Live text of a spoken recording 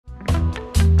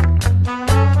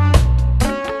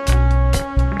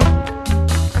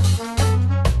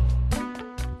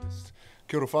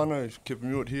Kia ora whānau, Kevin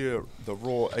Mewett here, the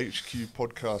Raw HQ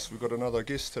podcast. We've got another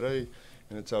guest today,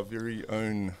 and it's our very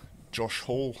own Josh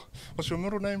Hall. What's your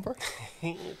middle name, bro?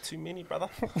 Too many, brother.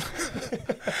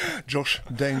 Josh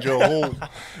Danger Hall.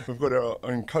 We've got our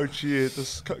own coach here.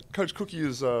 This Coach Cookie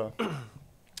is our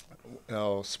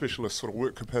specialist sort of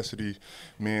work capacity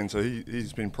man, so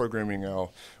he's been programming our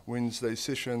Wednesday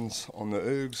sessions on the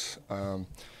ergs.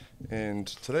 And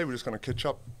today we're just going to catch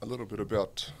up a little bit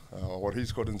about what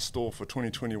he's got in store for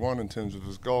 2021 in terms of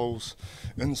his goals,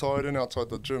 inside and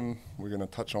outside the gym. We're going to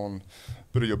touch on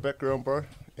a bit of your background, bro,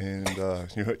 and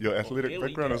your athletic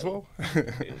background as well.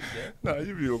 No,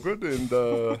 you'll be all good.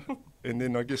 And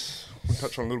then I guess we'll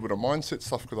touch on a little bit of mindset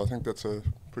stuff, because I think that's a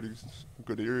pretty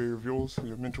good area of yours,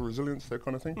 your mental resilience, that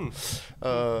kind of thing.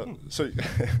 So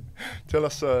tell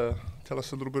us a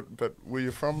little bit about where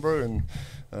you're from, bro,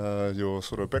 and your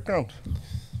sort of background.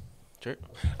 True.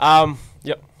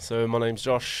 Yep. So my name's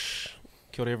Josh.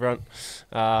 Kia ora,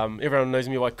 everyone. Everyone knows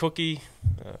me by Cookie.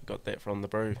 Got that from the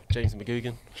bro James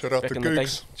McGugan. Shout out to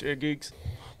Googs. Googs.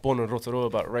 Born in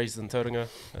Rotorua, but raised in Tauranga.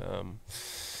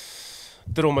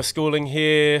 Did all my schooling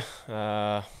here,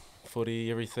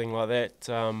 footy, everything like that.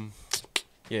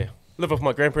 Yeah, lived with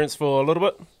my grandparents for a little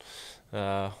bit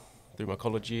through my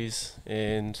college years,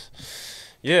 and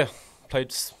yeah, played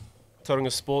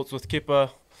Tauranga sports with Kepa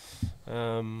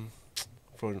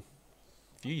for a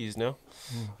few years now.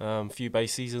 A few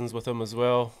base seasons with him as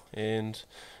well, and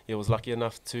yeah, was lucky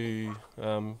enough to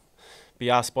be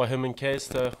asked by him and Kaz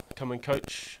to come and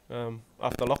coach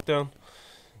after lockdown.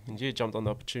 And yeah, jumped on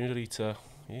the opportunity to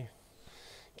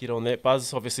get on that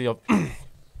buzz. Obviously, I've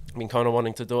been kind of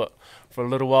wanting to do it for a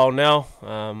little while now,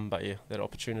 but yeah, that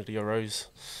opportunity arose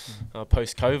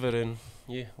post-COVID, and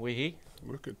yeah, we're here.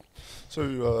 Wicked. So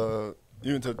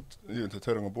you went to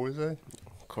Tauranga Boys, eh?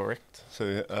 Correct.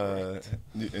 So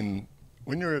and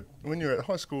when you're at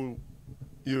high school,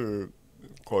 you're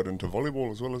quite into volleyball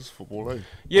as well as football, eh?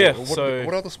 Yeah.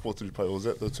 What other sports did you play? Or was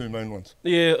that the two main ones?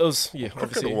 Yeah, it was. Yeah, cricket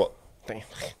obviously. or what? Damn.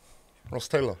 Ross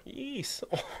Taylor. Yes.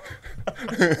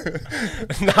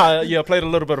 Nah, yeah, I played a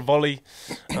little bit of volley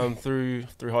through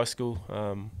high school.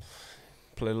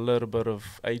 Played a little bit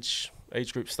of age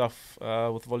group stuff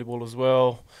with volleyball as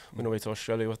well. Went away to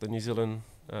Australia with the New Zealand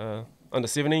under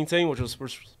 17 team, which was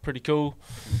pretty cool.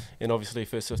 And obviously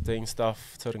first 15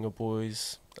 stuff, Tauranga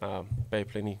Boys, Bay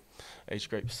Plenty age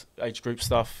group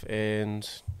stuff, and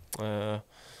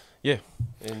yeah,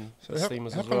 and So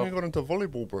Steamers how as come well. you got into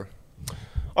volleyball, bro?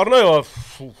 I don't know.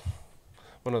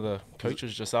 One of the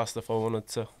coaches just asked if I wanted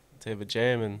to have a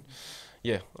jam, and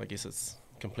yeah, I guess it's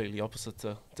completely opposite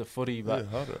to footy, but Yeah,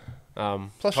 harder.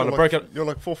 Plus kind of broke it. You're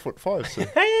like 4'5", so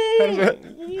Hey,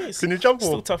 yes, can you jump?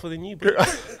 still Or tougher than you, bro.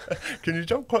 can you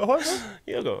jump quite high, bro?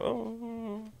 Yeah, I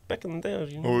go back in the day,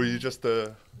 you know. Or were you just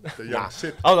the young Nah.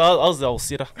 set? I was the old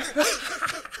setter.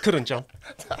 Couldn't jump.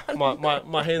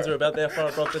 My hands were about that far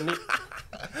above the net.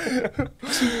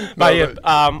 But yeah,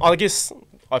 I guess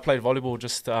I played volleyball.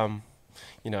 Just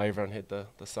everyone had the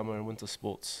summer and winter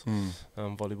sports.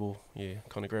 Volleyball, yeah,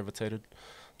 kind of gravitated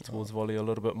towards volley a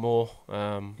little bit more.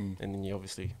 And then you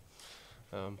obviously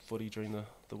footy during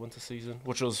the winter season,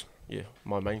 which was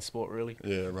my main sport really.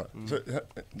 Yeah, right. So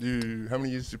how many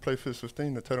years did you play first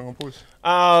 15 at Tauranga Boys?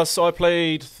 So I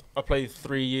played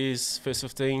 3 years first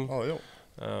 15. Oh, yeah.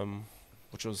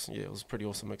 Which was it was a pretty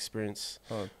awesome experience.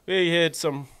 Oh. Yeah, you had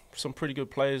some pretty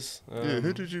good players. Yeah,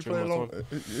 who did you play during my along? time.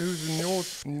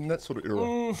 Who's in that sort of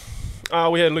era?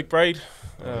 We had Luke Braid.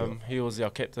 Yeah. He was our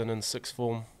captain in sixth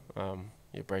form.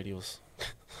 Yeah, Brady was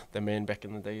the man back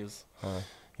in the day.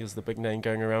 He was the big name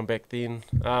going around back then.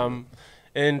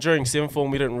 And during seventh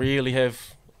form, we didn't really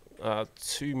have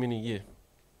too many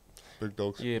Big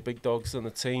dogs. Yeah, big dogs in the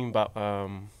team, but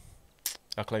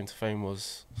our claim to fame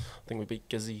was, I think we beat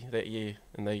Gizzy that year,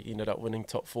 and they ended up winning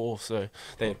top 4. So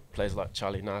they had players like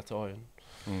Charlie Ngatai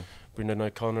and Brendan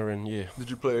O'Connor, and yeah, Did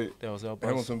you play that was our buzz.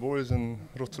 Hamilton Boys and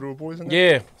Rotorua Boys in that?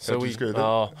 Yeah, so How'd we you go there?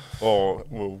 Oh,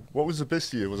 well, what was the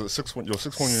best year? Was it your sixth one?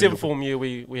 seventh form year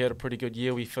we had a pretty good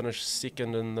year. We finished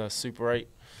second in the Super 8,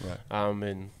 Right.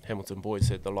 and Hamilton Boys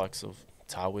had the likes of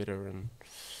Tawera and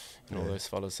all those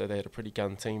fellas, so they had a pretty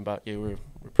gun team. But yeah, we're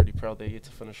pretty proud that year to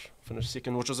finish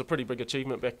second, which was a pretty big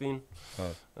achievement back then,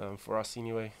 for us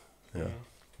anyway. Yeah,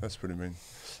 that's pretty mean.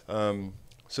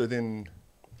 So then,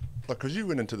 because you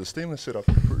went into the Steamer setup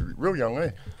real young,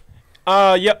 eh?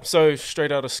 Yep. So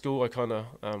straight out of school, I kind of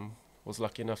was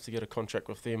lucky enough to get a contract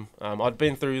with them. I'd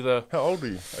been through the. How old were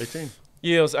you? 18.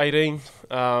 Yeah, I was 18.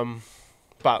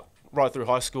 But right through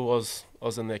high school, I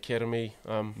was in the academy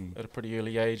at a pretty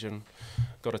early age and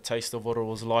got a taste of what it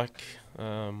was like.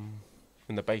 And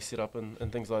in the base setup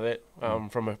and things like that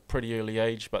from a pretty early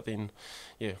age. But then,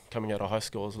 yeah, coming out of high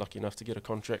school, I was lucky enough to get a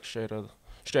contract straight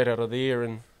out of there,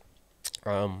 and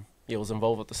yeah, was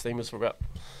involved with the Steamers for about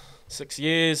 6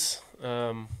 years,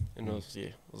 and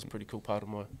it was a pretty cool part of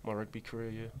my rugby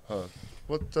career. Yeah.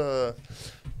 What? So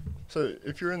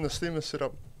if you're in the Steamer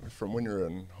setup from when you're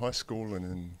in high school, and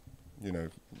then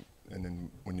and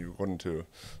then when you got into a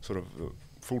sort of a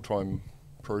full-time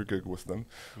pro gig with them,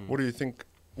 what do you think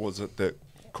was it that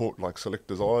caught like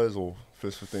selectors' eyes or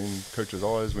first 15 coaches'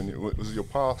 eyes? Was it your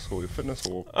pass or your fitness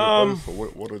or both? Or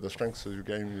what are the strengths of your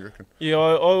game, you reckon? Yeah,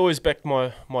 I always backed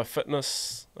my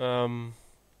fitness.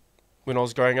 When I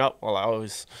was growing up, well, I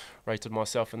always rated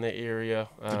myself in that area.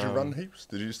 Did you run heaps?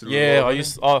 Did you used to do Yeah,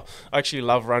 I actually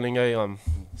love running.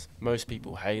 Most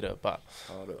people hate it, but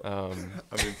I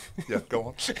mean, yeah, go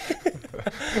on.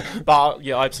 but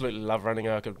yeah, I absolutely love running.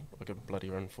 I could bloody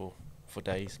run for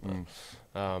days.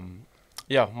 But,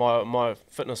 yeah, my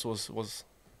fitness was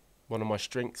one of my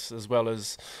strengths, as well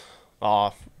as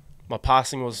my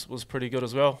passing was pretty good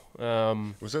as well.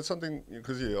 Was that something?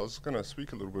 Because I was going to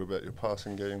speak a little bit about your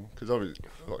passing game. Because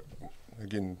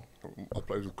again, I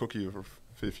played with Cookie for a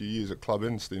fair few years at club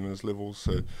and Steamers levels,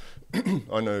 so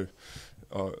I know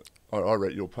I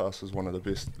rate your pass as one of the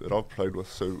best that I've played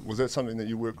with. So was that something that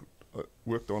you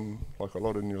worked on like a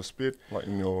lot in your spit, like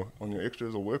on your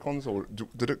extras or work-ons, or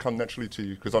did it come naturally to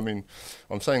you? Because I mean,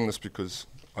 I'm saying this because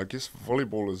I guess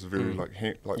volleyball is very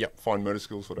fine motor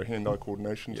skills, sort of hand-eye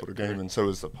coordination sort of game, and so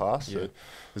is the pass. So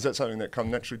is that something that come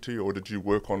naturally to you, or did you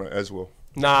work on it as well?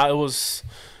 Nah, it was.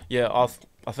 Yeah,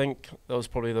 I think that was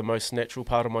probably the most natural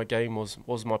part of my game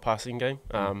was my passing game.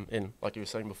 And like you were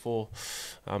saying before,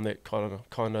 that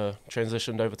kind of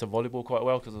transitioned over to volleyball quite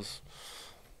well because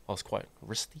I was quite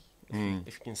wristy.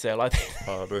 If you can say it like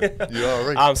that. You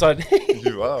are right. So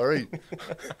you are right.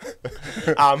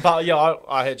 But yeah,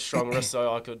 I had strong wrists,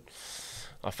 so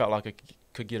I felt like I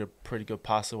could get a pretty good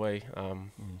pass away.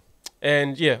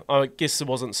 And yeah, I guess it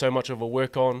wasn't so much of a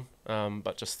work on,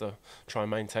 but just to try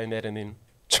and maintain that, and then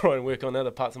try and work on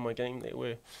other parts of my game that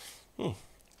were a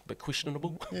bit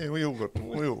questionable. Yeah, we all got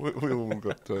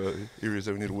areas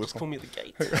that we need to work just on. call me the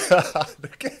gate. The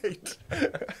gate.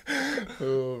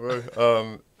 Oh,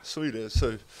 bro. Sweet.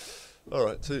 So, all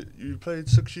right. So you played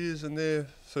 6 years in there.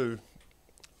 So,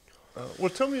 well,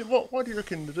 tell me, why do you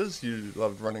reckon it is you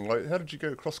loved running? Like, how did you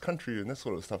go cross country and that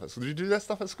sort of stuff? So did you do that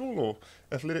stuff at school, or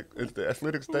the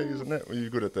athletics days and that? Were you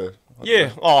good at the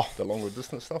the longer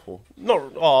distance stuff, or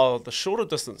not? The shorter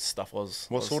distance stuff was.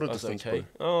 What sort of distance? Okay.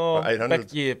 Like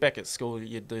 800. Back at school,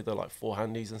 you'd do the like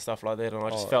 400s and stuff like that, and I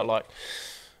just felt like.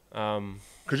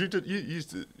 Because you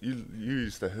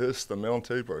used to Hearst the Mount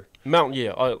too, bro. Mount,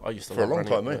 yeah, I used to for a long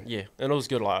time, eh? Yeah, and it was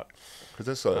good. Like, because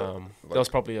that's that was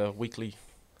probably a weekly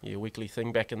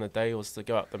thing back in the day, was to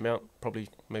go up the Mount probably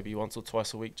maybe once or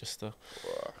twice a week just to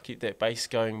keep that base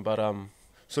going. But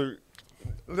so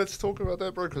let's talk about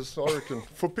that, bro. Because I reckon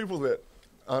for people that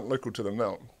aren't local to the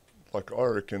Mount, like I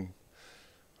reckon,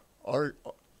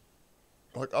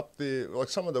 like up there, like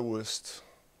some of the worst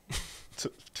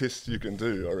tests you can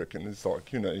do, I reckon, is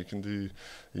like, you can do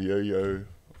yo-yo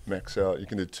max out, you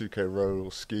can do 2K row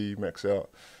or ski max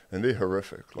out, and they're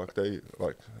horrific. Like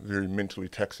very mentally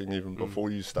taxing even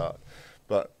before you start.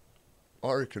 But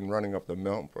I reckon running up the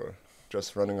Mount, bro,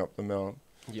 just running up the Mount,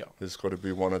 has got to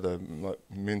be one of the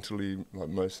mentally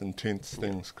most intense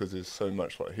things, because there's so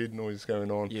much head noise going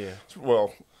on. Yeah.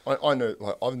 Well, I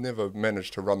know, I've never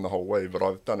managed to run the whole way, but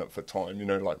I've done it for time.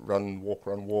 Run,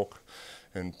 walk.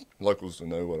 And locals will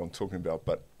know what I'm talking about,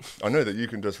 but I know that you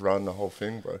can just run the whole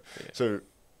thing, bro. Yeah. So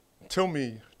tell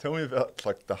me about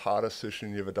the hardest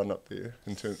session you ever done up there,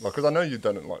 in terms, because I know you've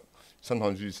done it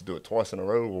sometimes you used to do it twice in a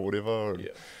row or whatever. And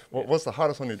what's the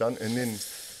hardest one you've done? And then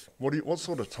what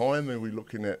sort of time are we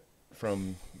looking at for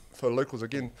locals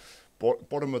again?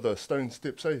 Bottom of the stone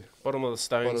steps, eh? Bottom of the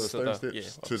steps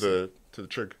to the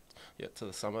trig. Yeah, to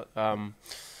the summit.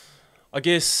 I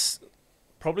guess.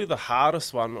 Probably the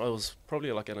hardest one, it was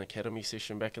probably like an academy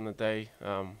session back in the day.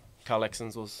 Carl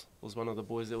Axons was one of the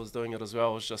boys that was doing it as well.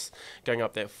 It was just going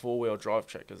up that four-wheel drive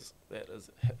track, because that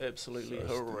is absolutely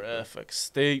horrific.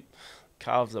 Steep,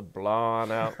 calves are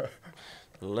blown out,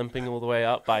 limping all the way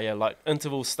up. But yeah,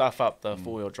 interval stuff up the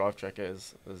four-wheel drive track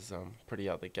is pretty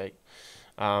out the gate.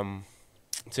 In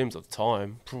terms of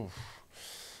time,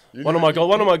 one of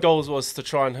my goals was to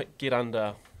try and get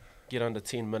under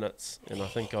 10 minutes, and I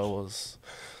think I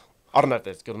don't know if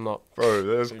that's good or not. Bro,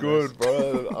 that's good,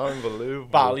 bro. Unbelievable.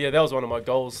 But yeah, that was one of my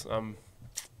goals.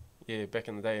 Back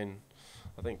in the day, and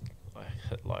I think I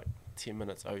hit 10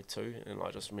 minutes 02, and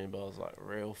I just remember I was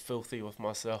real filthy with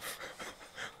myself.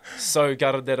 so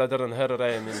gutted that I didn't hit it,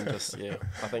 and then just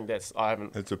I think I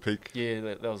haven't. It's a peak. Yeah,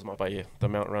 that was my the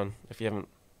Mount Run. If you haven't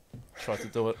tried to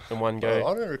do it in one go,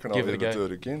 I don't reckon I'll give it ever a go. do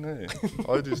it again.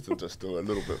 I used to just do a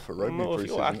little bit for rugby. Not if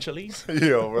you're pre-season. actually.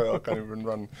 Yeah, well, I can't even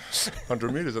run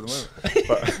 100 metres at the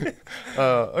moment.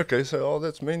 But okay, so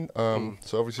that's mean.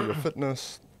 So obviously your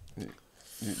fitness,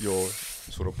 your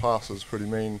sort of pass is pretty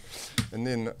mean, and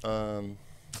then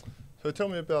so tell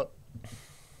me about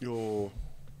your,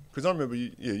 because I remember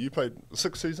you played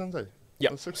 6 seasons, eh?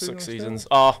 Yeah, 6 seasons.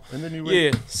 And then you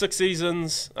went, 6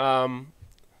 seasons.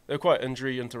 They're quite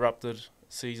injury interrupted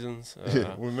seasons.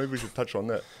 yeah. Well, maybe we should touch on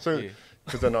that. So,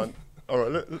 because then all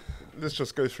right, let's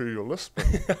just go through your list.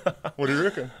 What do you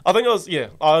reckon? I think it was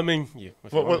I mean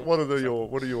What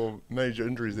are your major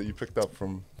injuries that you picked up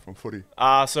from footy?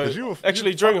 So you were,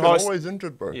 actually you during always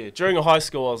injured, bro. Yeah, during high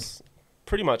school I was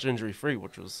pretty much injury free,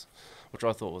 which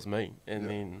I thought was mean. And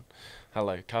then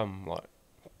come like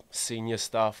senior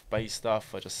stuff, base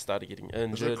stuff, I just started getting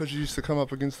injured. Is it because you used to come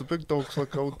up against the big dogs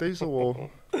like old Diesel, or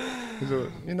is it,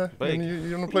 when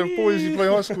you want to play with boys, you play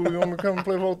high school, you want to come and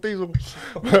play with old Diesel?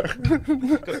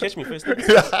 Gotta catch me first.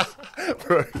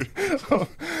 Bro,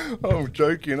 I'm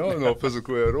joking, I'm not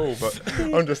physical at all, but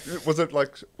I'm just, was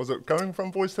it going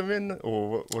from boys to men,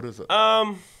 or what is it?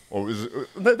 Or is it,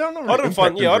 they're not really I didn't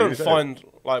impacting find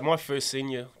like my first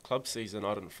senior club season,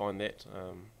 I didn't find that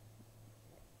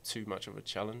too much of a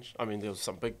challenge. I mean, there was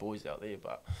some big boys out there,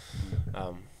 but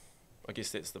I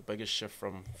guess that's the biggest shift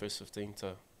from first 15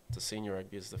 to senior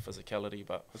rugby is the physicality.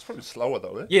 But it's probably slower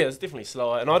though, eh? Yeah, it's definitely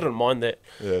slower, and I didn't mind that.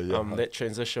 That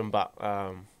transition, but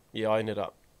I ended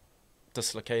up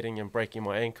dislocating and breaking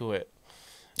my ankle at.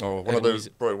 Oh, one of those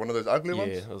ugly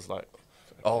ones. Yeah, it was like.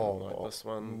 Like this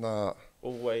one. Nah.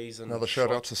 Always. And another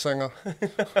shout out to Singer.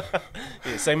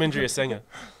 Yeah, same injury as Singer.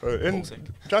 And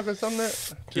Jugger's done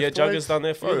that. Jugger's done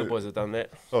that. A few of the boys have done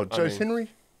that. Oh, Jace Henry.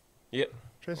 Yeah.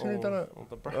 Jace Henry done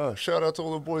it. Shout out to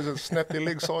all the boys that snapped their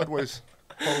legs sideways.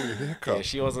 Holy heck! Yeah,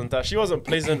 she wasn't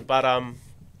pleasant, but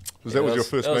was your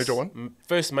first major one?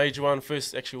 First major one,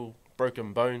 first actual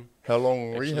broken bone. How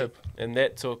long rehab? And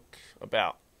that took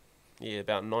about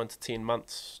 9 to 10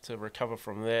 months to recover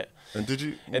from that. And did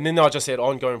you? And then I just had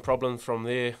ongoing problems from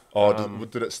there. Oh,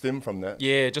 did it stem from that?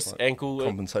 Yeah, just like ankle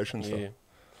compensation stuff. Yeah,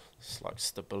 it's like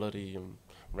stability and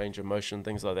range of motion,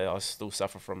 things like that. I still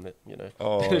suffer from that,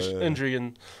 injury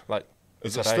and like.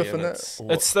 Is it stiff in that?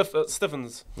 It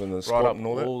stiffens right up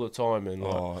all the time. And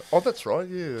that's right,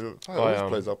 yeah. It always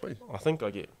plays up, eh? I think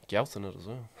I get gout in it as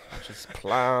well. Just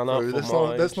plan up.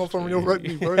 That's not from your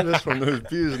rugby, bro. That's from those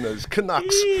beers and those Canucks.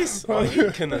 Yes, I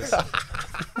eat Canucks.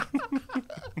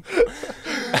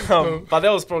 But that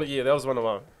was probably, that was one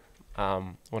of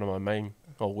my main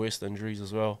or worst injuries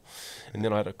as well. And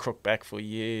then I had a crook back for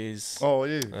years. Oh,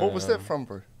 yeah. What was that from,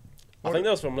 bro? I think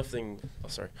that was from lifting.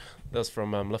 That was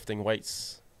from lifting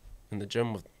weights in the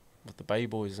gym with the Bay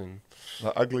Boys and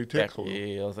like ugly tech.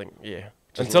 Yeah, I think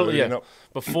until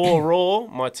before Raw,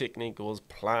 my technique was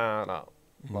plan up,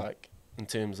 like in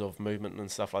terms of movement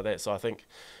and stuff like that. So I think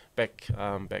back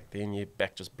then,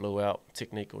 back just blew out.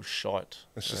 Technique was shite.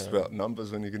 It's just about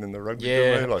numbers when you get in the rugby.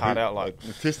 Hard out like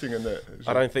testing in that.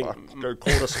 I don't think go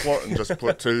quarter squat and just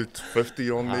put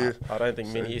 250 on there. I don't think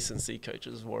many S&C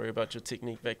coaches worry about your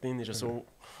technique back then. They're just all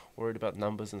worried about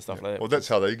numbers and stuff like that. Well, that's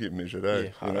how they get measured,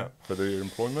 for their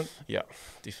employment. Yeah,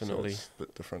 definitely. So it's a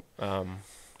bit different.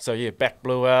 Back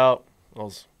blew out.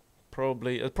 It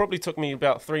probably took me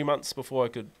about 3 months before I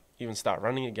could even start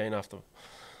running again after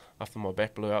my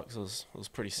back blew out, because it was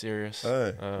pretty serious.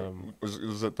 Hey.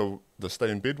 Was it the stay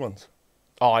in bed ones?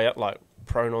 Oh yeah, like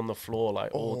prone on the floor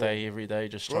like all day, every day,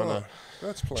 just trying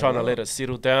to let it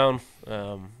settle down.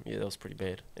 That was pretty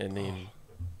bad. And then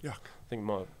yuck. I think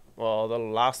the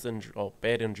last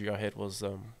bad injury I had was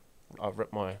I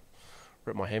ripped my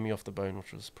hammy off the bone,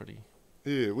 which was pretty.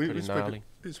 Yeah, we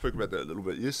spoke about that a little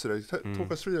bit yesterday.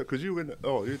 Talk us through that, because you went.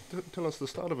 Tell us the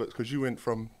start of it, because you went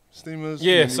from Steamers.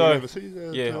 Yeah, and you went overseas.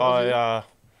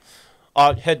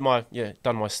 I had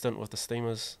done my stint with the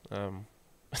Steamers.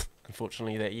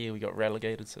 Unfortunately, that year we got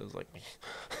relegated, so it was like.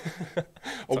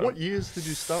 What years did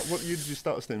you start? What year did you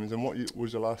start with Steamers, and what year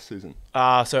was your last season?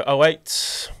 So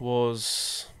 08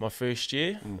 was my first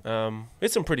year.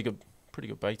 Had some pretty good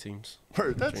Bay teams.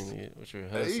 Bro, that's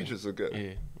ages ago.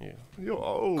 Yeah. You're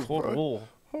old, Quarter bro. wall.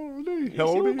 Holy. How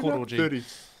old are you now? 30.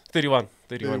 31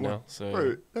 now. So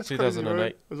bro, that's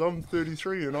 2008. Because I'm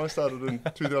 33 and I started in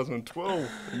 2012.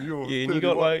 And you're 31.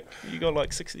 And you got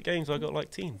like 60 games. I got like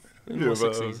 10.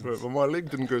 But my leg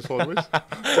didn't go sideways.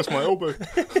 Just my elbow.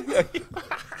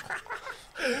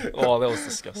 Oh, that was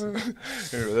disgusting.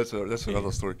 Anyway, that's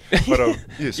another story. But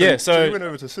yeah, Yeah, so so- you went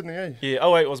over to Sydney, eh? Yeah,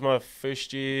 '08 was my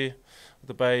first year at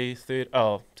the Bay.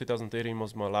 2013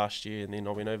 was my last year, and then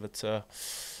I went over to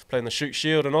play in the Shoot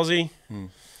Shield in Aussie. And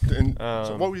so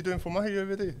Um, what were you doing for mahi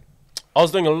over there? I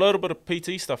was doing a little bit of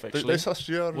PT stuff They actually. sussed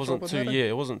you out It of wasn't job too and that, eh? yeah,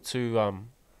 it wasn't too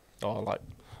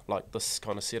like this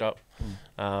kind of setup.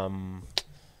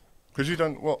 Because you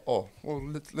done well.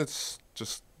 Let's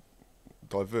just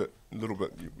divert a little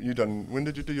bit. You done? When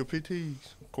did you do your PT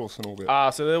course and all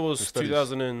that? So that The was studies.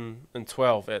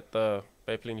 2012 at the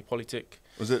Bay Pelini Polytech.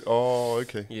 Was it? Oh,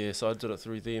 okay. Yeah, so I did it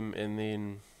through them, and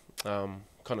then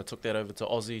kind of took that over to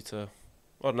Aussie to,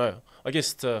 I don't know, I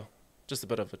guess to just a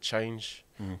bit of a change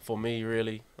for me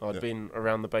really. I'd Yeah. been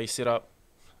around the Bay setup,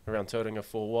 around Tauranga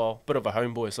for a while, bit of a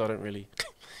homeboy, so I don't really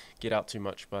get out too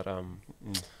much. But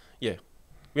yeah,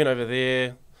 went over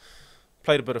there,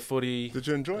 played a bit of footy. Did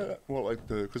you enjoy it? Well, like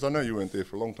because I know you weren't there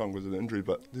for a long time because of the injury,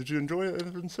 but did you enjoy it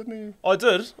over in Sydney? I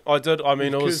did. I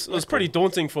mean, it Kids was pretty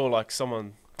daunting for like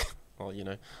someone, well, you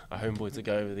know, a homeboy to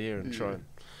go over there and try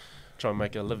and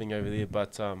make a living over there.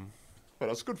 But But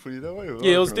that's good for you though, eh?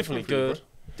 yeah, it was I reckon definitely for you, good.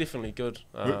 Definitely good.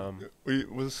 bro.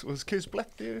 Was Kez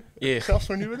Black there? Yeah. At South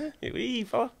when you were there? Hey,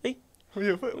 fella, hey,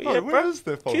 Yeah, yeah, where bro. is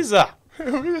that? fella? Kizza,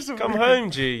 Where is the come fucking-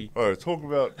 home, G. Bro, talk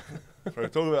about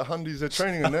Hundies at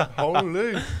training and that.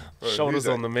 Holy. Bro, Shoulders he's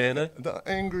on the man, eh? the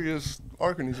angriest. I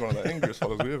reckon he's one of the angriest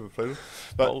fellas we ever played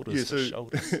with. But Shoulders yeah, for so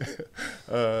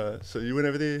shoulders. so you went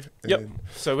over there. Yep. and-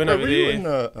 So went Bro, over were you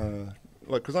there. in,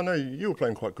 like, because I know you were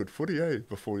playing quite good footy, eh,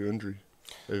 before your injury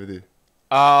over there.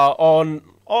 I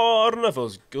don't know if it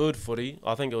was good footy.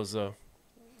 I think it was I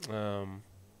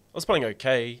was playing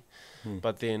okay,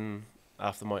 but then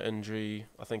after my injury,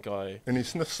 I think Any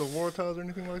sniffs of Waratahs or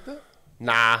anything like that?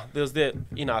 there was that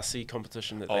NRC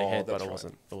competition that they Oh, had, but that's it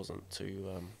right. wasn't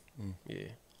too yeah.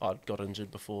 I'd got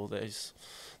injured before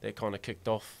that kind of kicked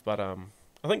off, but I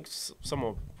think some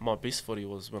of my best footy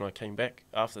was when I came back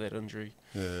after that injury,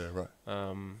 Yeah, right.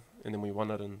 and then we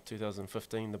won it in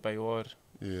 2015, the Bay Wide.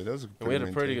 Yeah, that was a And we had a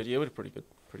mean pretty team. good, yeah, we had a pretty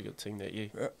good team that year.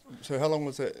 Yeah. So how long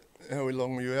was that? How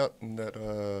long were you out in that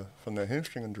from that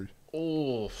hamstring injury?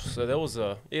 Oh, so that was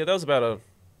about a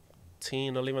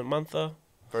 10, 11 monther.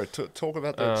 Bro, talk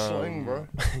about that sling, bro.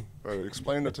 Bro,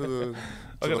 explain it to the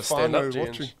I to gotta the stand up, whānau Jen.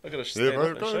 watching. I gotta Yeah, stand bro. up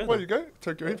and show Go, where you them. go?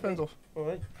 Take your headphones off. All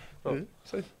right. Oh. Yeah,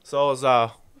 see. So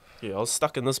I was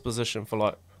stuck in this position for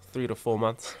like 3 to 4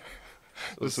 months.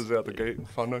 This is out the gate,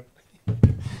 whānau.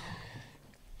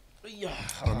 Yeah.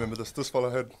 I remember this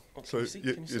fella had. So you see?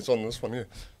 yeah, Can you see? it's on this one, yeah.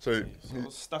 So So I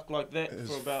was stuck like that It's-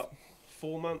 for about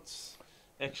 4 months.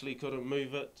 Actually couldn't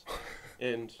move it,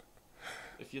 and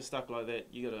if you're stuck like that,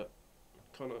 you gotta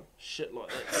kind of shit like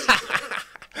that.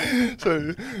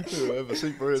 have a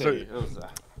seat, bro. Tell So, you, it was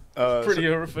so- pretty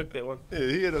horrific, that one. yeah,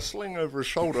 he had a sling over his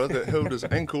shoulder that held his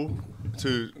ankle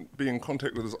to be in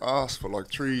contact with his ass for like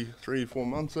 3-4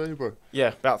 months, eh, bro? Yeah,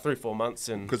 about 3-4 months,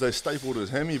 and Because they stapled his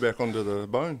hammy back onto the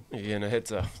bone. yeah, and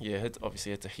it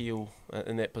obviously had to heal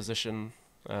in that position,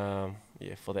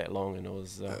 for that long, and it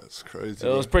was That's crazy.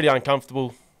 it was pretty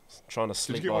uncomfortable trying to Did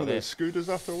sleep you get one like of that. those scooters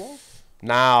after a while?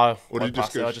 Nah, Or did you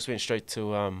just go I just went straight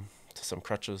to some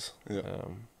crutches. Yeah.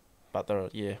 But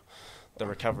the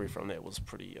recovery from that was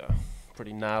pretty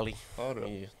gnarly. Harder.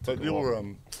 Yeah, took But a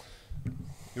while.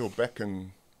 your back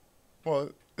and well,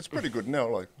 it's pretty good now.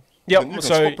 Like Yep, you can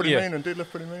so, squat pretty yeah. mean and deadlift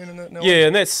pretty mean and that now. Yeah,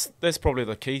 and that's probably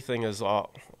the key thing is I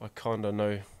kind of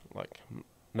know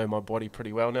my body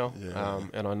pretty well now, Yeah.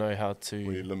 and I know how to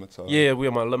Where your limits are.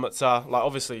 where my limits are. Like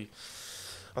obviously,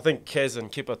 I think Kaz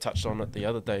and Kipper touched on it the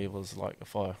other day. Was like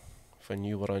if I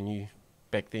knew what I knew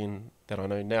back then that I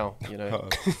know now, you know,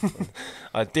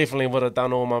 I definitely would have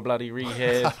done all my bloody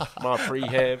rehab, my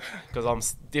prehab, because I'm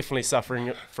definitely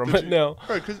suffering from it now.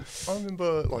 Bro, because I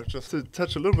remember, like, just to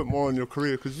touch a little bit more on your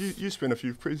career, because you spent a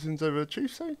few preseasons over at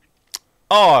Chiefs, eh?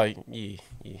 Oh yeah.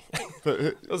 But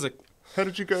It was how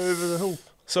did you go over the hill?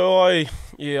 so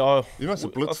You must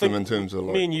have I blitzed think them in terms of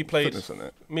like me and you played. fitness and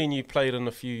that. Me and you played in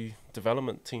a few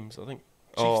development teams, I think.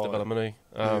 Chiefs Oh, development, eh?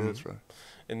 Yeah, that's right.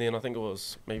 And then I think it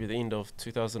was maybe the end of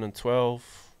 2012,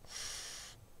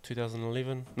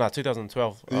 2011. No,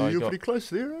 2012. You were got, pretty close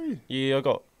there, eh? yeah, I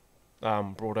got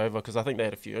brought over because I think they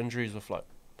had a few injuries with like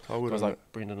I would guys have. like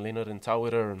Brendan Leonard and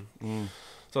Tawera, and Mm.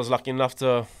 so I was lucky enough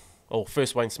to. Oh,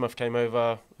 first Wayne Smith came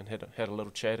over and had a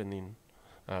little chat, and then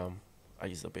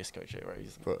he's the best coach ever.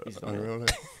 But He's the unreal, man.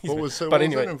 eh? What was But what was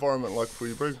anyway. that environment like for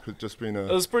you, bro? Could just been It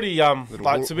a was pretty Little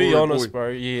like to be horrid honest, boy. bro.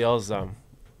 Yeah, I was it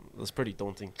was pretty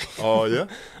daunting. oh yeah.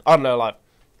 I don't know, like.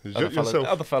 You Other jet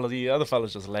yourself.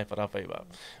 fellas just lap it up, eh? But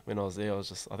when I was there, I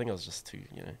think I was just too,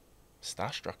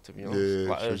 starstruck, to be honest. Yeah,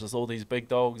 like, true. there was just all these big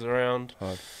dogs around.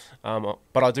 Hard.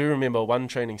 But I do remember one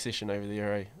training session over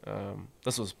there.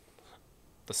 This was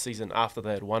the season after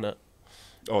they had won it.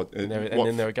 Oh, And what?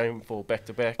 then they were going for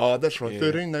back-to-back. Oh, that's right. Yeah.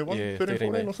 13 they won? Yeah, 13,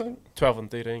 13 14 or something? 12 and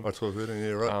 13. Oh, 12, 13, yeah,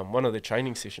 right. One of the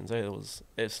training sessions, it was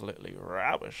absolutely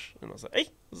rubbish. And I was like, hey,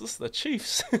 is this the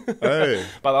Chiefs? Hey.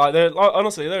 But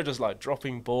honestly, they were just like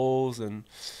dropping balls and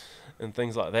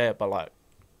things like that. But like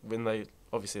when they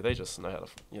just know how to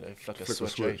flick a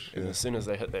switch. And yeah. as soon as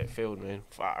they hit that field, man,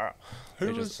 far out. Who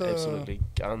They're was just absolutely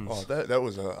guns. Oh, that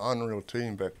was an unreal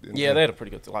team back then. Yeah, they had a pretty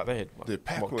good. Like they had Their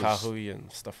pack was- Kahui and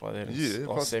stuff like that. And Yeah,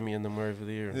 plus- Sammy and them were over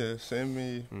there. Yeah,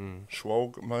 Sammy, Mm.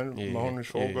 Schwalger, Yeah, Mahoney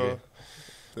Schwalger. yeah.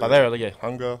 But they were, yeah.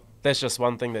 Hunger. That's just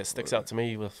one thing that sticks out to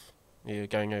me with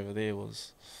going over there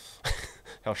was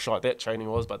how shite that training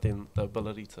was, but then the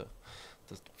ability to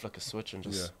flick a switch and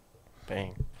just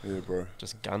bang, Yeah, bro.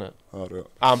 just gun it. Hard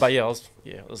out. But yeah,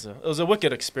 it was a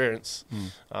wicked experience.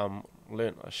 Mm.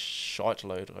 Learnt a shite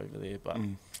load over there, but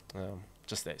Mm.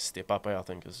 just that step up, I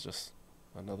think, is just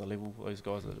another level. Those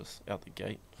guys are just out the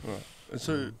gate. Right. And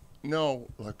so now,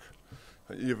 like,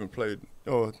 you haven't played.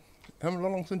 Oh, how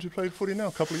long since you played footy now?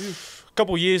 A couple of years. A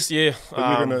couple of years, yeah.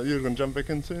 But you're gonna jump back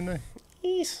in soon, eh?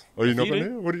 Yes. Are you If not you gonna?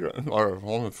 do. What are you? Oh, I'm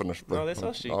gonna finish, bro. No, that's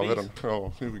us, you Oh, bees. Adam.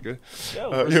 Oh, here we go.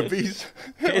 Yeah, Yeah, bees.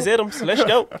 Here's Adams. Let's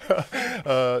go.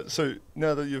 So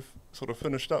now that you've sort of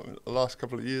finished up the last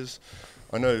couple of years,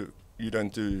 I know you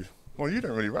don't do. Well, you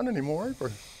don't really run anymore, eh, bro?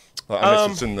 Like,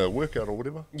 unless it's in the workout or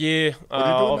whatever. Yeah, What are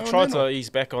you doing I've now tried and then, to ease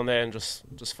back on that and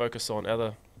just focus on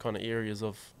other kind of areas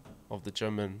of the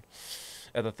gym and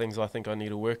other things I think I need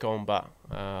to work on. But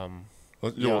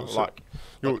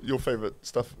Your favourite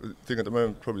stuff thing at the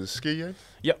moment probably the ski, eh?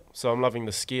 Yep. So I'm loving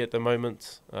the ski at the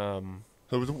moment. So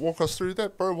walk us through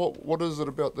that, bro. What is it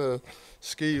about the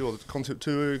ski or the Concept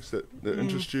 2 ergs that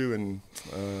interest you? And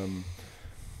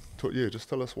just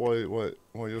tell us why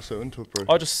you're so into it,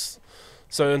 bro.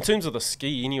 So in terms of the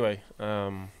ski anyway,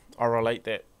 I relate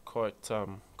that quite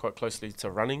closely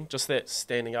to running. Just that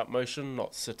standing up motion,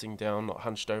 not sitting down, not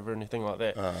hunched over, anything like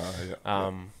that.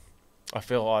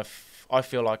 I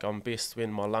feel like I'm best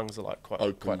when my lungs are like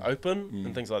quite open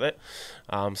and things like that.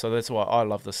 So that's why I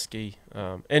love the ski.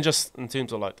 And just in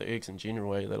terms of like the ergs in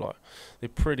general, they're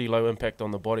pretty low impact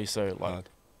on the body. So like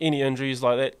any injuries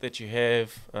like that you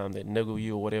have that niggle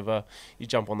you or whatever, you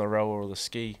jump on the rower or the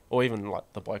ski or even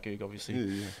like the bike erg,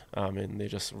 obviously. And they're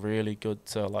just really good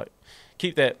to like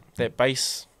keep that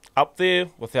base up there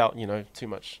without too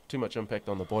much impact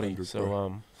on the body.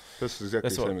 So that's exactly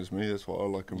the same as me. That's why I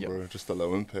like them, bro. Just a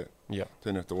low impact. Yeah.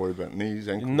 Don't have to worry about knees,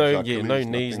 ankles. No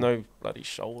knees, no bloody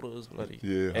shoulders, bloody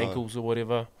hard. ankles or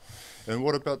whatever. And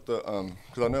what about the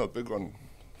because I know a big one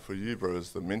for you, bro, is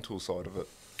the mental side of it.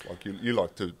 Like you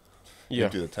like to do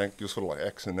the tank. You're sort of like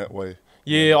Axe in that way.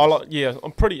 Yeah,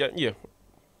 I'm pretty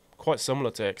quite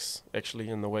similar to Axe actually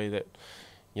in the way that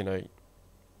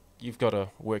you've got to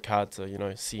work hard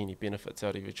to see any benefits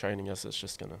out of your training. Else it's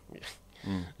just gonna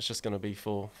it's just gonna be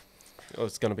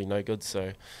it's gonna be no good.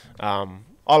 So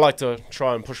I like to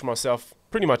try and push myself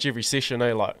pretty much every session.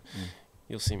 Like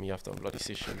you'll see me after a bloody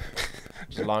session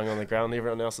just lying on the ground,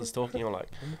 everyone else is talking. I'm like,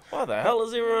 why the hell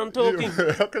is everyone talking?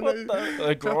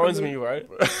 It grinds me, right?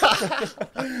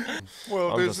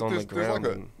 Well, I'm just on the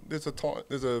ground. There's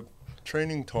a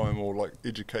training time or like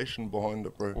education behind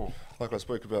it, bro. Like I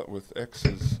spoke about with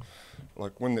X's,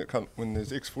 like when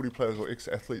there's ex-footy players or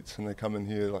ex-athletes and they come in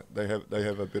here, like they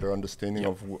have a better understanding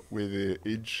of where their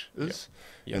edge is,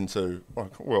 and so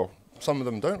some of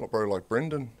them don't, bro. Like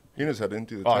Brendan, he knows how to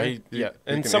empty the tank.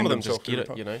 And some of them just get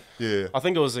it, Yeah. I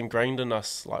think it was ingrained in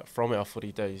us, like from our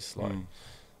footy days,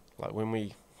 like when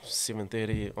we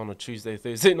 7:30 on a Tuesday,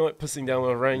 Thursday night, pissing down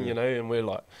with rain, and we're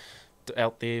like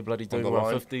out there bloody doing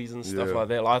 150s and stuff like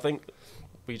that. Like, I think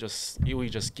we just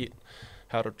get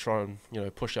how to try and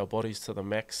push our bodies to the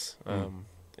max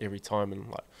every time, and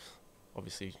like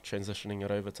obviously transitioning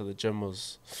it over to the gym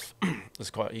is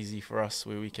quite easy for us,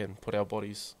 where we can put our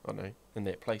bodies in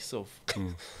that place of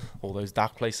all those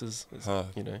dark places,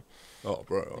 Oh,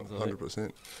 bro,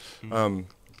 100%.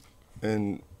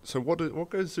 And so what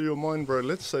goes through your mind, bro?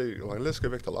 Let's go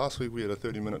back to last week. We had a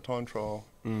 30-minute time trial.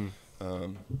 From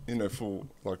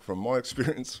my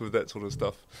experience with that sort of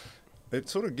stuff, I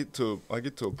get to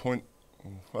a point,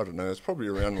 I don't know, it's probably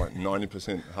around like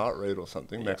 90% heart rate or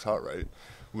something, max heart rate,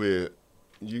 where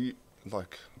you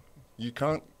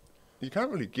can't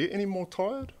really get any more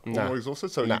tired or more exhausted,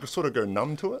 so you sort of go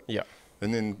numb to it. Yeah.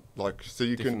 And then so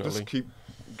you can just keep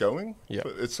going. Yeah.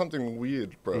 It's something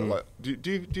weird, bro. Like, do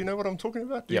you know what I'm talking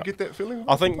about? Do you get that feeling?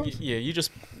 I think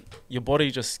your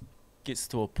body just gets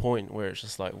to a point where it's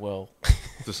just like, well,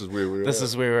 This is where we're this at.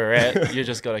 is where we're at. You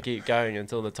just got to keep going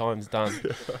until the time's done.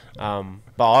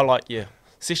 But I like,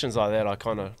 sessions like that, I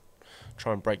kind of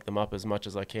try and break them up as much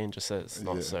as I can, just so it's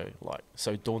not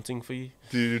so daunting for you.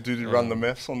 Do you run the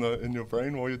maths in your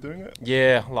brain while you're doing it?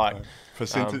 Yeah, like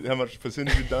percentage, how much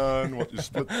percentage you've done, what your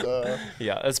splits are.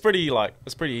 Yeah, it's pretty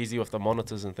easy with the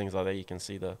monitors and things like that. You can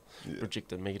see the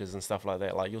projected meters and stuff like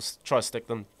that. Like you'll try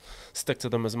to stick to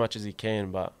them as much as you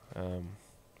can, but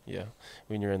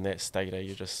when you're in that state,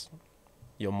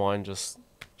 your mind just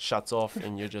shuts off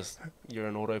and you're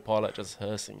in autopilot, just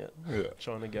rehearsing it,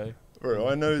 trying to go.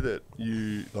 Right, I know that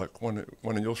you one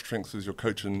of your strengths is your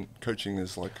coaching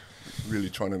is like really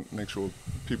trying to make sure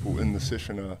people in the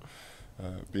session are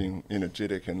being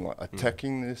energetic and like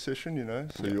attacking their session, you know.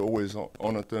 So you're always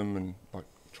on at them and like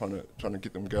trying to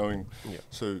get them going. Yeah.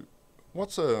 So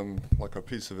what's like a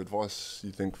piece of advice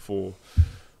you think for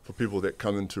people that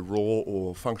come into raw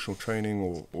or functional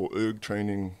training or erg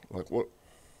training? Like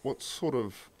what sort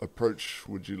of approach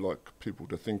would you like people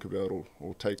to think about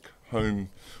or take home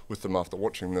with them after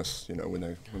watching this, you know, when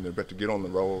they're about to get on the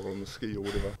roll or on the ski or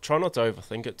whatever? Try not to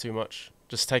overthink it too much.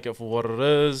 Just take it for what it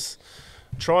is.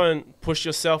 Try and push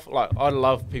yourself. Like, I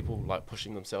love people like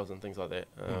pushing themselves and things like that.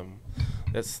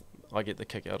 I get the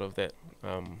kick out of that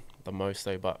the most,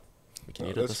 though, but we can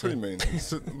edit this. That's pretty mean.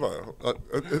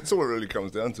 It's all it really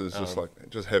comes down to is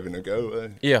just having a go, eh?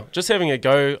 Yeah, just having a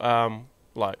go.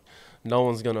 Like, no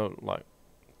one's gonna like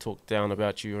talk down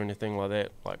about you or anything like that.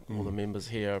 Like all the members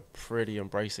here are pretty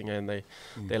embracing and they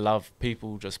love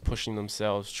people just pushing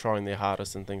themselves, trying their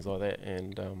hardest and things like that.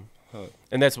 And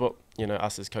that's what, you know,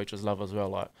 us as coaches love as well.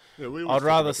 Like I'd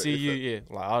rather see you,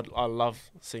 I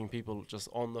love seeing people just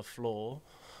on the floor,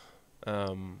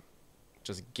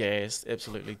 just gassed,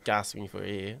 absolutely gasping for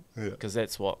air, because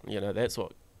that's what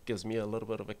gives me a little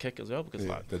bit of a kick as well, because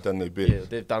they've done their best. Yeah,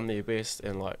 they've done their best,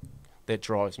 and like that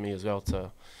drives me as well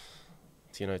to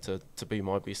be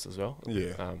my best as well.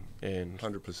 Yeah, and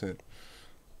 100%.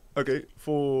 Okay,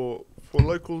 for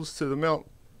locals to the Mount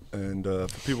and for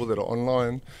people that are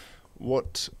online,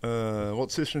 what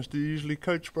sessions do you usually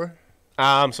coach, bro?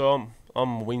 So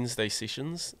I'm Wednesday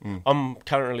sessions. I'm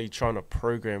currently trying to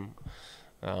program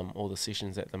all the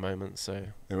sessions at the moment. So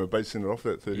and we're basing it off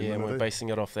that 30 minutes. Yeah, we're basing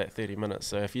it off that 30 minutes.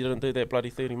 So if you didn't do that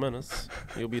bloody 30 minutes,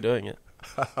 you'll be doing it.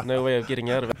 No way of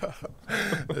getting out of it.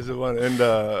 There's the one. And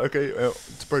okay,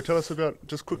 bro, tell us about,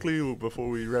 just quickly before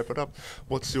we wrap it up,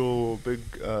 what's your big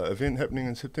event happening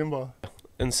in September?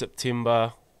 In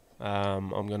September,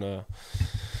 I'm gonna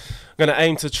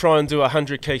aim to try and do a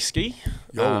 100k ski.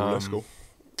 Let's go.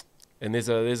 And there's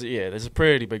a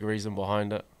pretty big reason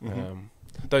behind it.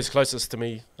 Those closest to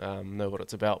me know what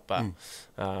it's about, but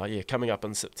coming up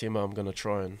in September, I'm gonna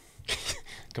try and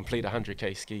complete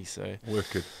 100k ski. So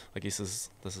I guess this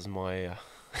is my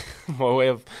my way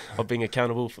of being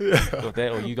accountable with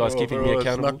that, or you guys keeping me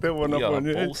accountable. Snuck that one up on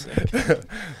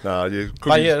you.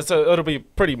 But yeah, so it'll be a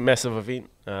pretty massive event.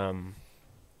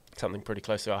 Something pretty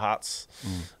close to our hearts,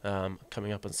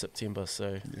 coming up in September.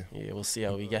 So we'll see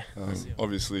how we go.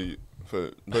 Obviously,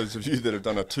 for those of you that have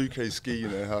done a 2k ski, you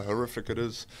know how horrific it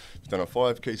is. If you've done a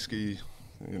 5k ski,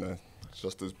 you know, it's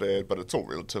just as bad, but it's all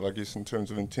relative, I guess, in terms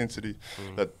of intensity.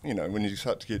 But you know, when you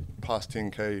start to get past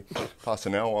 10k, past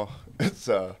an hour, it's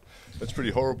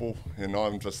pretty horrible. And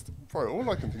I'm just, probably all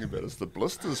I can think about is the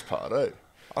blisters part, eh?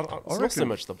 It's not so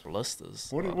much the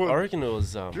blisters. I reckon it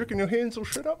was. Do you reckon your hands will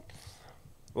shred up?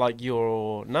 Like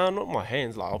not my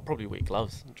hands. Like I'll probably wear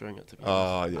gloves during it. To be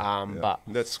honest. But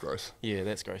that's gross. Yeah,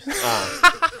 that's gross.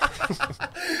 I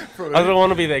don't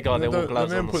want to be that guy that wore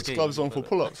gloves. The man on puts gloves on for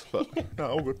pull-ups, but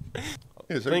no, all good.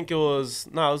 I think it was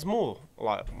more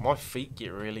like my feet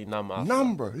get really numb after.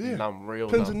 Numb, bro, real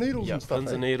pins numb. and needles and stuff.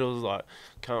 Pins and needles, like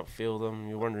can't feel them.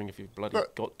 You're wondering if you've bloody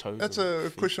got toes. That's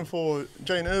a question for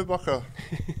Jane Erbacher.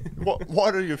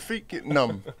 Why do your feet get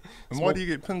numb? And why do you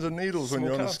get pins and needles when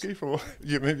you're on a ski for a while?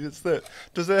 Yeah, maybe it's that.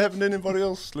 Does that happen to anybody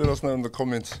else? Let us know in the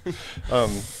comments.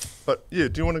 But yeah,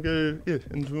 do you want to go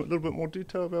into a little bit more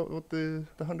detail about what the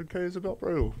 100k is about,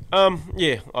 bro?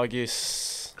 I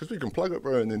guess. Because we can plug it,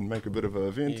 bro, and then make a bit of an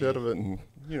event out of it, and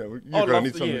you know, you're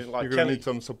gonna need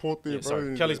some support there, bro.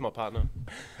 Sorry, Kelly's my partner.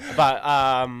 But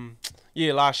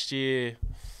last year,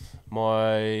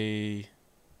 my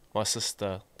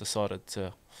sister decided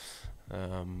to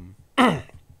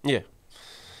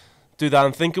do the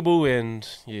unthinkable and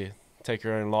take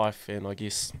her own life. And I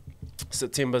guess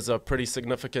September's a pretty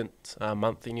significant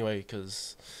month anyway,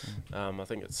 because I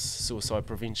think it's Suicide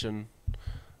Prevention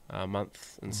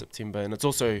month in September, and it's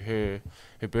also her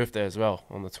birthday as well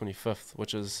on the 25th,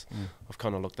 which is I've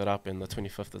kind of looked it up, and the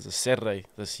 25th is a Saturday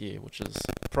this year, which is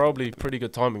probably pretty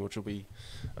good timing, which will be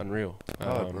unreal.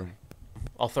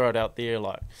 I'll throw it out there,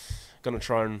 like, gonna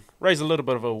try and raise a little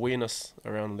bit of awareness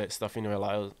around that stuff anyway.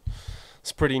 Like,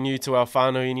 it's pretty new to our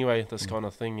whānau anyway, this kind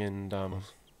of thing, and I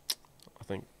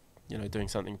think, you know, doing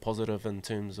something positive in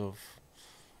terms of,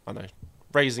 I don't know,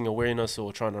 raising awareness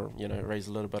or trying to, you know, raise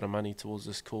a little bit of money towards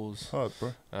this cause.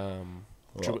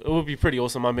 It would be pretty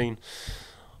awesome. I mean,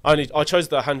 I chose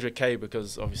the 100k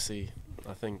because obviously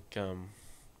I think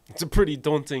it's a pretty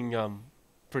daunting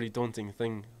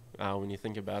thing when you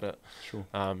think about it. Sure.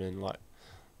 And like,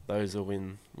 those are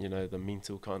when, you know, the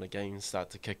mental kind of games start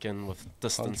to kick in with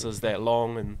distances that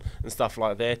long and stuff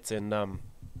like that. And I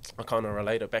kind of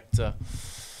relate it back to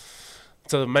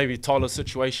maybe Tyler's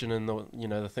situation and the, you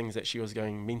know, the things that she was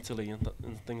going mentally and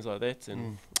things like that.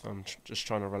 And I'm just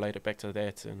trying to relate it back to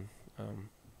that, and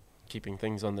keeping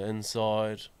things on the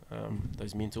inside,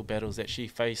 those mental battles that she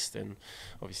faced, and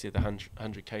obviously the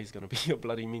 100k is going to be a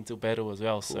bloody mental battle as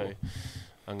well. Cool. So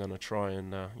I'm going to try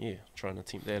and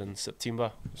attempt that in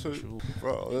September. So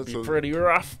it'll be pretty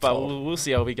rough, but we'll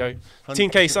see how we go.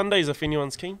 10k Sundays if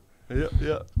anyone's keen.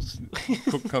 Yeah.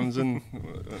 Cook comes in,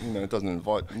 you know, doesn't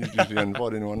usually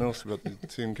invite anyone else about the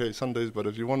 10k Sundays, but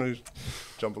if you want to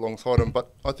jump alongside him.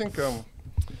 But I think, you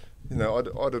know,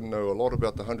 I didn't know a lot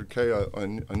about the 100k.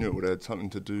 I knew it would add something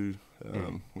to do,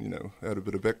 you know, add a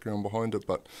bit of background behind it,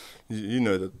 but you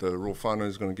know that the Raw whānau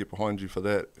is going to get behind you for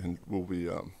that, and we'll be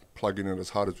plugging it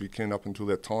as hard as we can up until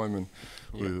that time, and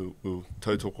we'll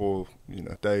tautoko, you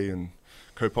know, day and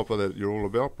kaupapa that you're all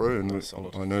about, bro, and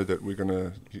I know that we're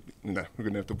gonna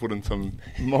have to put in some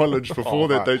mileage before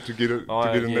that date to get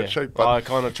in that shape. But I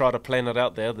kind of tried to plan it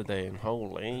out the other day, and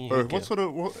holy, bro, what sort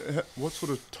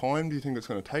of time do you think it's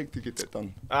going to take to get that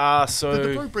done? So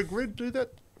did the bro Big Red do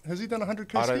that? Has he done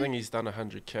 100k? I don't think he's done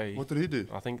 100k. What did he do?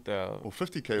 I think or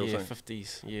 50k or something.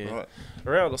 50s, yeah. Right.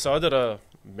 Around. So I did a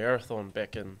marathon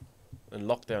back in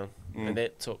lockdown, and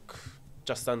that took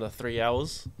just under 3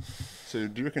 hours. So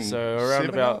do you reckon? So around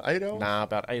about 8 hours? Nah,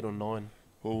 about 8 or 9.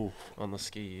 Oh, on the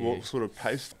ski. What sort of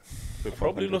pace?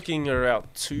 Probably looking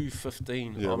around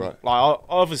 2:15. Yeah, right. Like, I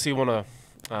obviously want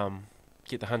to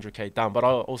get the 100k done, but I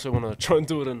also want to try and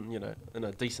do it in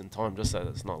a decent time, just so that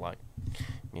it's not like,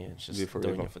 it's just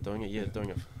doing it for doing it. Yeah,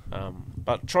 doing it.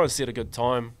 But try and set a good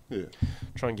time. Yeah.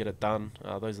 Try and get it done.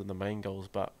 Those are the main goals.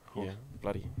 But yeah,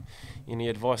 bloody. Any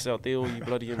advice out there, all you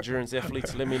bloody endurance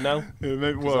athletes? Let me know. Yeah,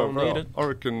 maybe. Well, I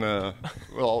reckon.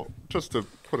 Well, just to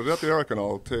put it out there, I reckon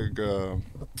I'll tag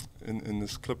in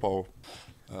this clip. I'll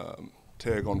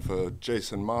tag on for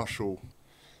Jason Marshall,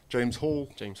 James Hall.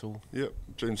 Yep,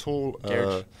 James Hall.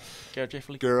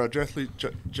 Garage Athlete.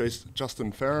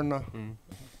 Justin Fariner.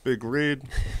 Big Red,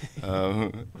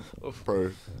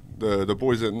 bro. The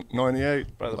boys at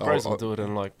 98. Bro, the pros will do it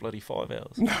in like bloody 5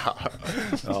 hours. Nah,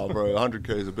 bro, 100k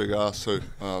is a big ask. So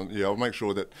I'll make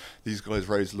sure that these guys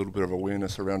raise a little bit of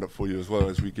awareness around it for you as well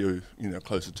as we go,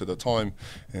 closer to the time.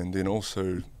 And then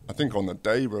also, I think on the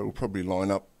day, bro, we'll probably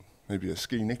line up maybe a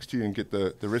ski next to you and get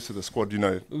the rest of the squad,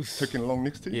 ticking along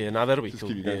next to you. Yeah, no, that'll be just cool.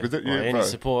 Keep you going. Any bro,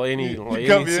 support, you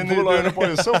can't be in there doing it by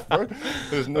yourself, bro.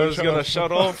 There's no just going to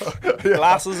shut off,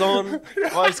 glasses on,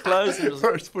 eyes closed. And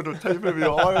just put a tape over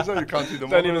your eyes so you can't see the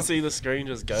Don't even see the screen,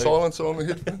 just go. Silence on the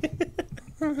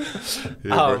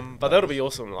headphone. But that'll be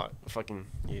awesome, like, fucking,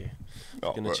 if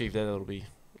you can achieve that,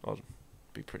 I'll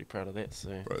be pretty proud of that. So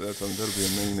bro, that'll be a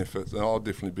mean effort. I'll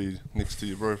definitely be next to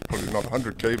you, bro. Probably not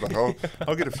 100k, but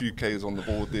I'll get a few Ks on the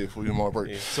board there for you, my bro.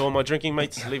 Yeah. So all my drinking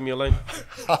mates, leave me alone.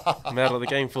 I'm out of the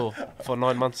game for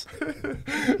 9 months.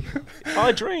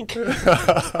 I drink.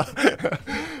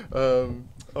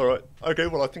 All right. Okay.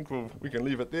 Well, I think we can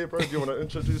leave it there, bro. Do you want to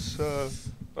introduce your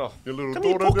little come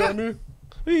daughter down there?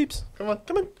 Oops. Come on.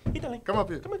 Come in. Hey, darling. Come up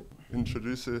here. Come on.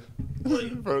 Introduce her.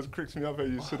 Bro, it cracks me up how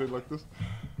you sit it like this.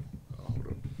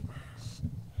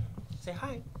 Say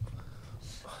hi.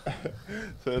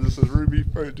 So this is Ruby.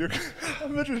 Bro,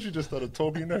 imagine she just started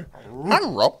talking now.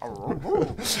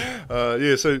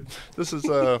 So this is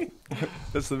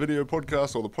that's the video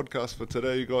podcast or the podcast for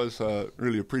today, you guys.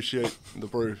 Really appreciate the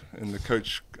bro and the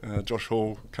coach, Josh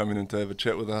Hall, coming in to have a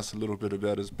chat with us a little bit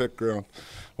about his background,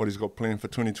 what he's got planned for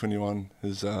 2021,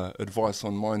 his advice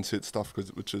on mindset stuff,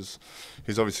 which is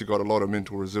he's obviously got a lot of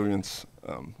mental resilience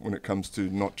when it comes to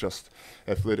not just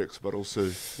athletics but also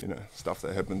stuff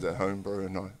that happens at home, bro.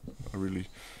 And I really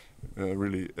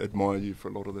admire you for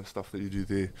a lot of the stuff that you do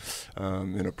there,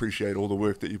 and appreciate all the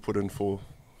work that you put in for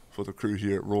for the crew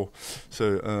here at Raw.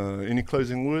 So, any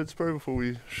closing words, bro, before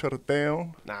we shut it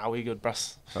down? Nah, we good,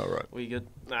 bruss. All right. We good.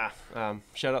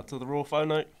 Shout out to the Raw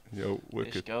phono. Yo, Let's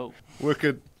wicked. go.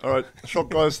 Wicked. All right. Shot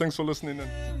guys, thanks for listening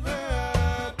in.